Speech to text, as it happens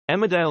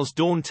Emmerdale's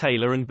Dawn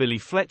Taylor and Billy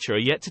Fletcher are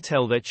yet to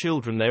tell their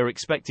children they are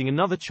expecting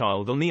another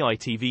child on the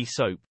ITV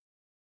soap.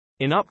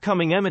 In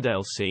upcoming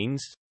Emmerdale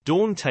scenes,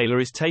 Dawn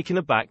Taylor is taken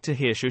aback to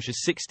hear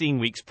she's 16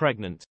 weeks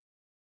pregnant.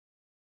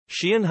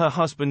 She and her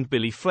husband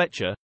Billy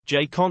Fletcher,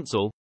 Jay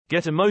Consul,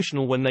 get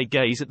emotional when they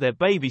gaze at their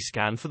baby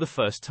scan for the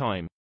first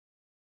time.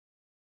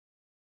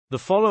 The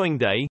following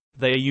day,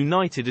 they are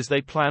united as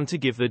they plan to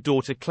give their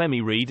daughter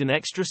Clemmie Reed an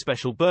extra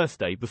special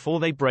birthday before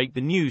they break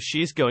the news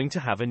she is going to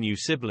have a new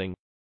sibling.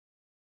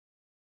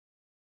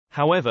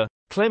 However,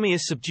 Clemmie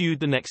is subdued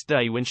the next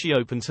day when she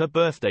opens her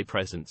birthday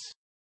presents.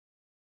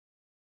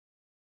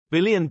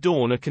 Billy and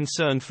Dawn are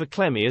concerned for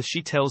Clemmie as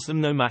she tells them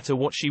no matter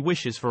what she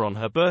wishes for on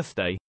her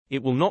birthday,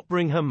 it will not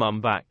bring her mum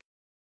back.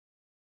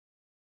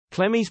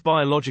 Clemmie's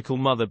biological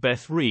mother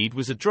Beth Reed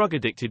was a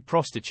drug-addicted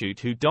prostitute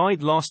who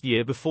died last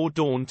year before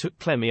Dawn took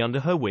Clemmie under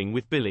her wing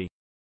with Billy.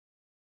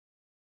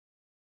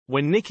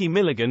 When Nicky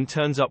Milligan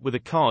turns up with a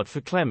card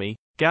for Clemmie,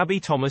 Gabby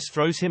Thomas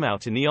throws him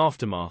out in the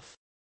aftermath.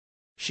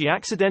 She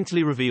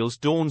accidentally reveals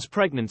Dawn's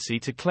pregnancy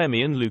to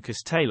Clemmie and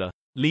Lucas Taylor,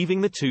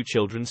 leaving the two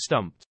children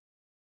stumped.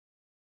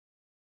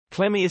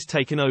 Clemmie is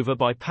taken over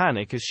by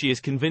panic as she is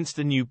convinced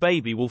the new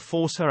baby will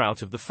force her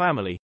out of the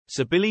family,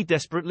 so Billy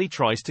desperately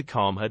tries to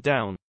calm her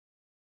down.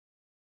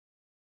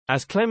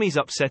 As Clemmie's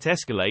upset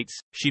escalates,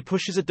 she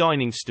pushes a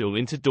dining stool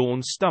into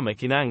Dawn's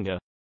stomach in anger.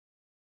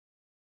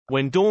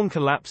 When Dawn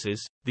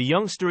collapses, the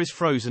youngster is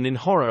frozen in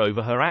horror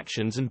over her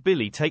actions and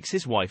Billy takes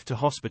his wife to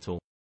hospital.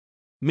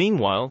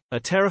 Meanwhile, a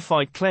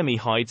terrified Clemmie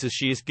hides as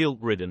she is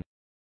guilt-ridden.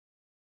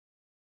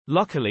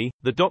 Luckily,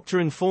 the doctor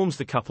informs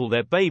the couple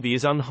their baby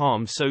is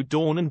unharmed, so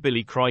Dawn and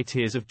Billy cry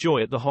tears of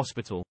joy at the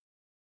hospital.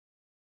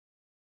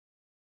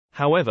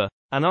 However,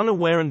 an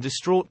unaware and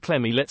distraught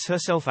Clemmie lets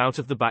herself out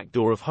of the back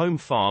door of home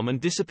farm and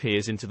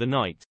disappears into the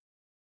night.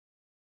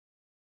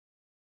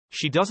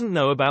 She doesn't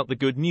know about the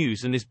good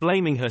news and is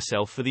blaming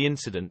herself for the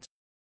incident.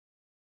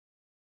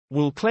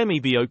 Will Clemmie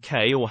be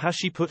okay, or has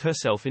she put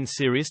herself in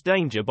serious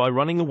danger by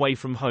running away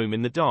from home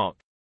in the dark?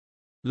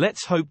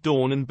 Let's hope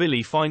Dawn and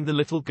Billy find the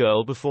little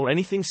girl before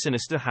anything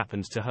sinister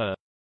happens to her.